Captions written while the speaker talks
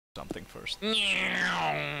something first. Wait,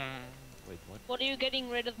 what? What are you getting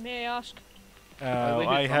rid of, may I ask?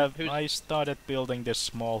 I started building this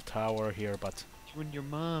small tower here, but Doing your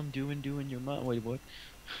mom. Wait, what?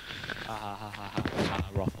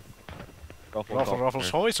 Ruffle. Ruffle,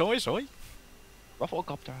 soy.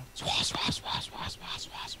 Rufflecopter.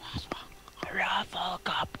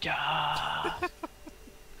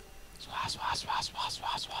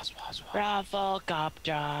 Rufflecopter.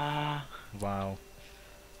 Rufflecopter. wow.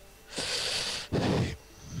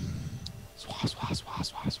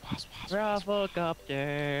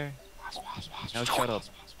 Rufflecopter. Now shut up.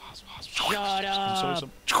 Shut up.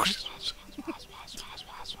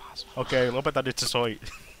 Okay, lopeta nyt se soi.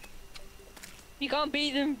 You can't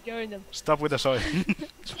beat them, join them. Stop with the soy.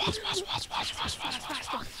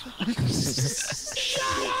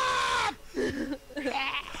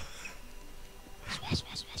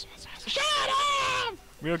 Shut up!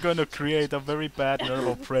 We're gonna create a very bad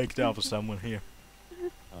nervous breakdown for someone here.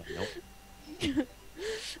 Nope.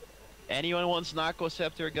 Anyone wants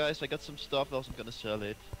Narcoceptor, guys? I got some stuff else. I'm gonna sell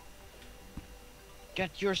it.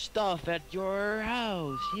 Get your stuff at your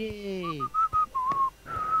house, yay!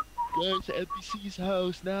 Go to NPC's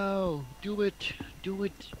house now. Do it.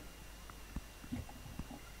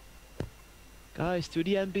 Guys, to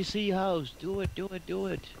the NPC house. Do it.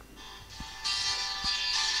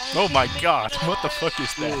 Oh my god, what the fuck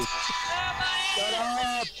is that? Shut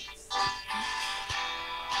up!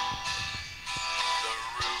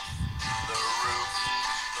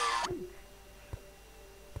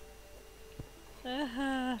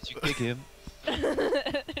 You kick him.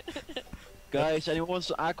 Guys, anyone wants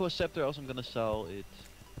the Aquaceptor, else I'm gonna sell it.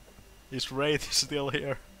 His Wraith is still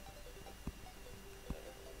here.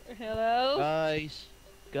 Hello? Guys.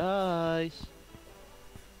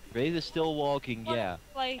 Wraith is still walking, What? yeah.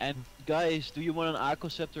 Like, And guys, do you want an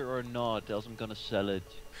Aquaceptor or not? Else I'm gonna sell it.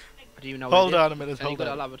 Do you know Hold what it on is? a minute, Any hold good,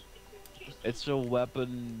 on. I'll have it. It's a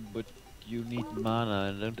weapon, but you need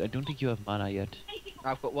mana. I don't think you have mana yet.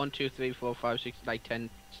 I've got 1, 2, 3, 4, 5, 6, like 10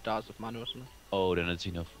 stars of mana or something. Oh, then it's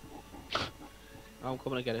enough. I'm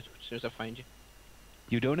coming to get it as soon as I find you.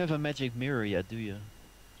 You don't have a magic mirror yet, do you?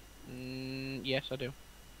 Yes, I do.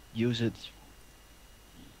 Use it.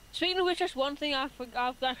 speaking of which, there's one thing I've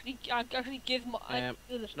actually give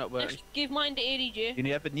It's not working. give mine to ADJ. You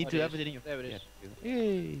need Oh, to it have is. it in your. There it is. Yeah.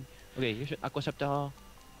 Yay! Okay, here's your Aquaceptor.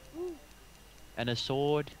 And a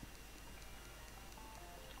sword.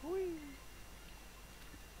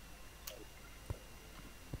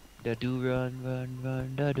 Da do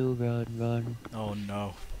run, da do run. Oh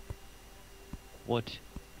no, What?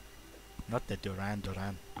 not the Duran.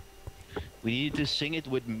 We need to sing it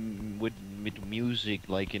with music,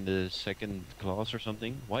 like in the second class or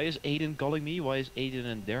something. Why is Aiden calling me? Why is Aiden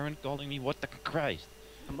and Darren calling me? What the Christ?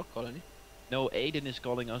 I'm not calling you. No, Aiden is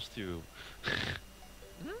calling us too.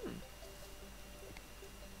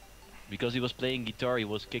 Because he was playing guitar, he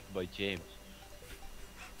was kicked by James.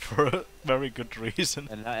 For a very good reason.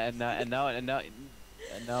 And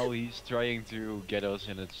now he's trying to get us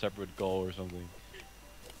in a separate call or something.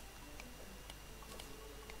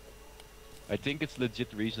 I think it's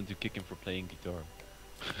legit reason to kick him for playing guitar.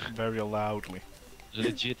 Very loudly. It's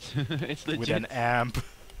legit. It's legit. With an amp.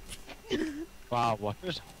 Wow, what?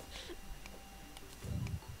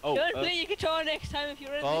 Oh, Don't play your guitar next time if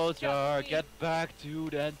you're in Culture, get back to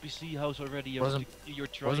the NPC house already. You're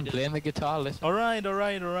trying Wasn't playing the guitar, listen. Alright.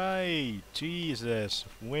 Jesus,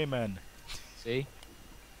 women. See?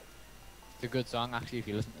 It's a good song actually if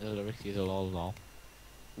you listen to the lyrics, you'll all know.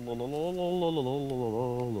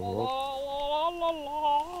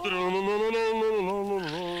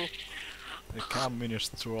 The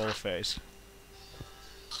communist troll face.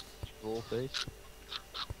 Roll face.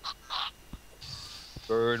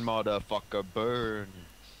 Burn, motherfucker, burn.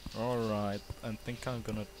 Alright, I think I'm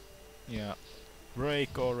gonna... Yeah.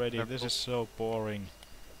 Break already, this is so boring.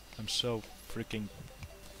 I'm so freaking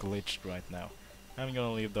glitched right now. I'm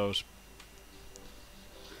gonna leave those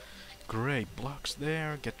grey blocks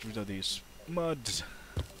there, get rid of these muds.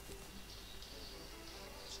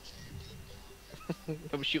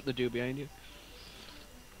 I'm shooting the dude behind you.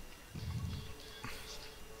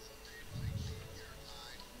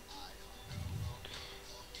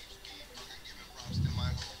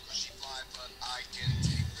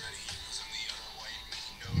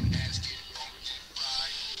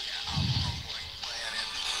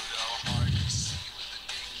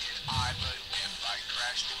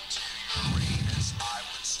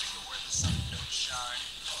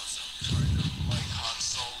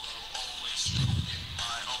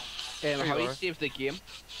 How do you save the game?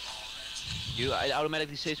 It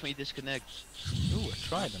automatically says when you disconnect. Ooh, a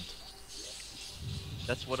trident.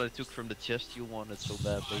 That's what I took from the chest you wanted so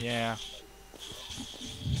badly. Yeah.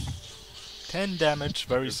 10 damage,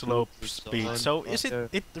 very The slow group is speed. on So is fire.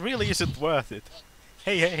 it really isn't worth it?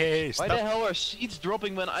 Hey, hey, hey, hey, Why stop. the hell are seeds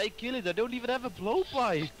dropping when I kill it? I don't even have a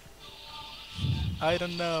blowpipe. I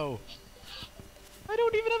don't know. I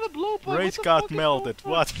don't even have a blowpipe. Race What the got fuck is melted.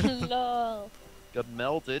 going on? What? Lol. Got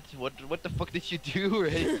melted? What the fuck did you do,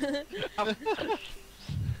 Ray?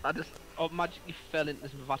 I just magically fell into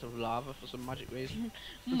this vat of lava for some magic reason.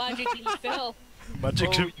 Magically fell.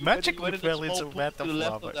 Magically, You magically went in a fell into small a pool vat to of the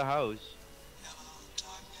left of lava. the house.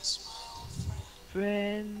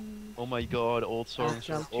 Friend, Oh my god, old I songs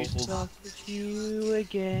are come to old. talk with you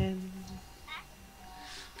again.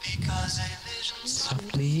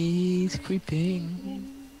 Softly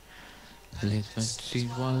creeping. Let me see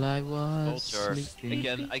while I was Culture.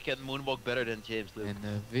 sleeping. I can moonwalk better than James, Luke. And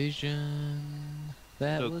the vision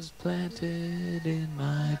that Look. was planted in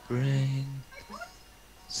my brain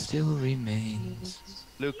still remains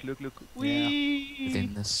Look.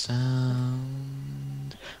 within the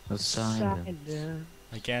sound of silence.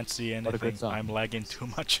 I can't see What a good anything. song. I'm lagging too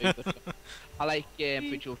much. I like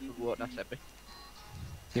Bridge over Troubled Water, that's epic.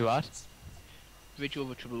 You what? Bridge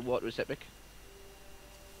over Troubled Water is epic.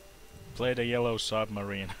 Play the yellow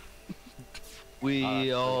submarine.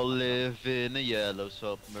 We all live in a yellow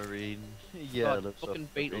submarine. Yellow God, fucking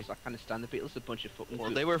submarine. Beatles, I can't stand the Beatles, a bunch of fucking...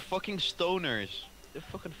 Well, they were fucking stoners. They're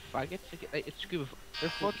fucking faggots, it's scuba... They're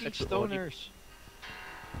fucking sexual orgy. stoners.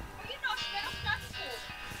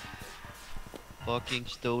 Fucking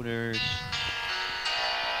stoners.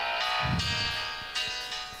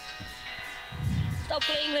 Stop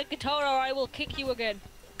playing the guitar or I will kick you again.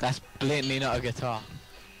 That's blatantly not a guitar.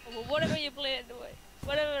 Well, whatever you play,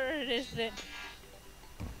 whatever it is then.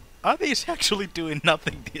 Are these actually doing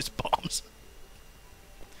nothing, these bombs?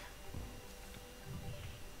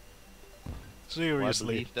 I Seriously.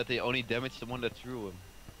 believe that they only damaged the one that threw them.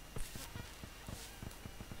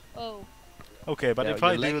 Oh, Okay, but Yeah, if I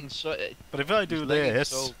you're do, lagging so, but if I do he's lagging this,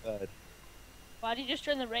 so bad. why did you just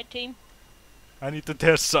join the red team? I need to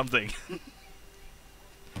test something. You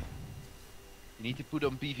need to put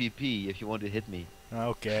on PvP if you want to hit me.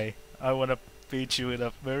 Okay, I wanna beat you in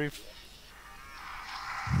a very.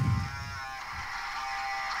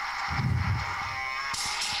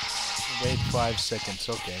 Wait 5 seconds.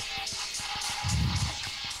 Okay.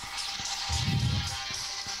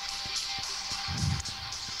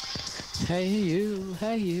 Hey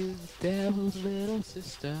you, devil's little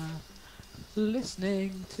sister,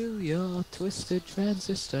 listening to your twisted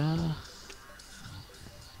transistor.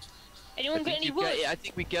 Anyone got any wood? I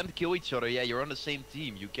think we can't kill each other. Yeah, you're on the same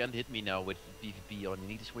team. You can't hit me now with PvP on. You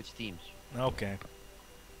need to switch teams. Okay.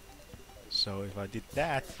 So if I did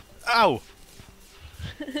that, ow!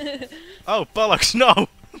 Oh bollocks! No!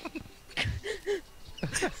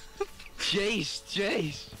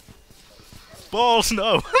 Jace! Balls!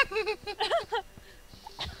 No!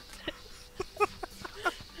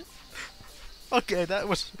 Okay, that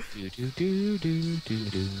was. Do do do do do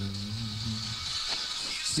do. You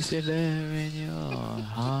sit there in your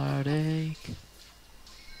heartache.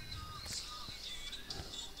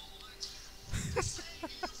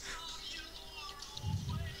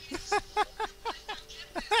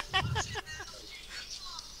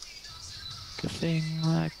 A thing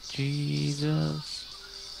like Jesus.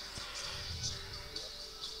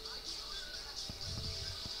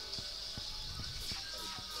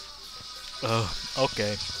 Oh,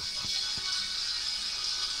 okay.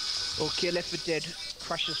 Okay, Left 4 Dead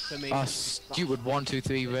crashes for me. Oh, stupid 1, 2,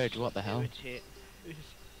 3 red. What the hell? Irritate.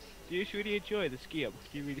 Do you really enjoy this game?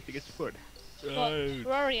 Do you really think it's fun?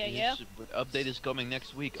 Terraria, yeah? Yes, but update is coming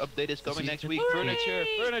next week. Update is coming next week. Hooray!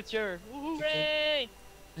 Furniture. Woohoo. Hooray!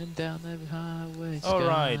 And down the highway.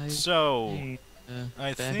 Alright, so.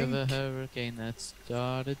 I Back of a think. hurricane that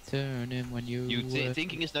started turning when you were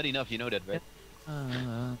Thinking is not enough. You know that, right?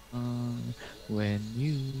 when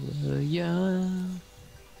you were young.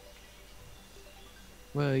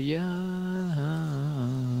 Were young.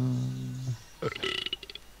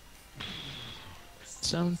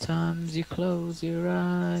 Sometimes you close your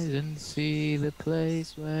eyes and see the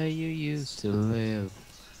place where you used to live.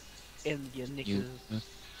 In your You knickers.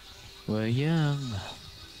 were young.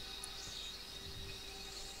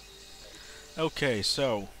 Okay,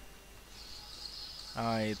 so.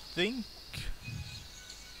 I think.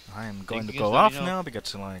 I am going to Thinking go is not off enough. now because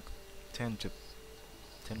it's like 10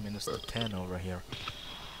 minutes to 10 over here.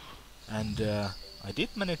 And I did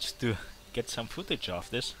manage to get some footage of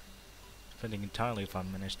this. Depending entirely if I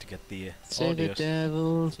managed to get the Say the audio.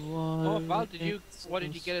 devil's Oh, Val, water. what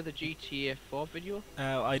did you get of the GTA 4 video?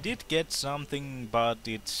 I did get something, but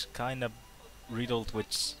it's kind of riddled with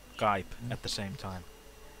Skype at the same time.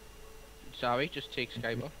 Sorry, just take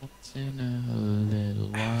Skype off. Once in a little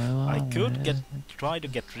while. I could try to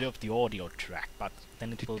get rid of the audio track, but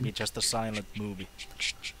then it will be just a silent movie.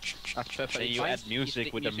 That's Then perfectly you fine. add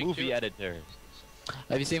music with a stick movie to it. editor.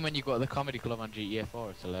 Have you seen when you go to the comedy club on GTA 4?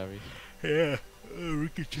 It's hilarious. Yeah,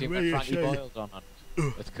 Ricky See when Frankie Boyle's on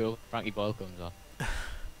it. That's cool. Frankie Boyle comes on.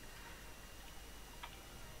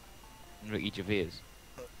 And Ricky Gervais.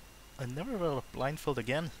 I never wear a blindfold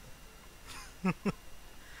again.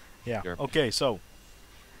 Yeah. Sure. Okay, so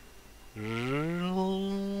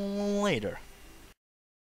later.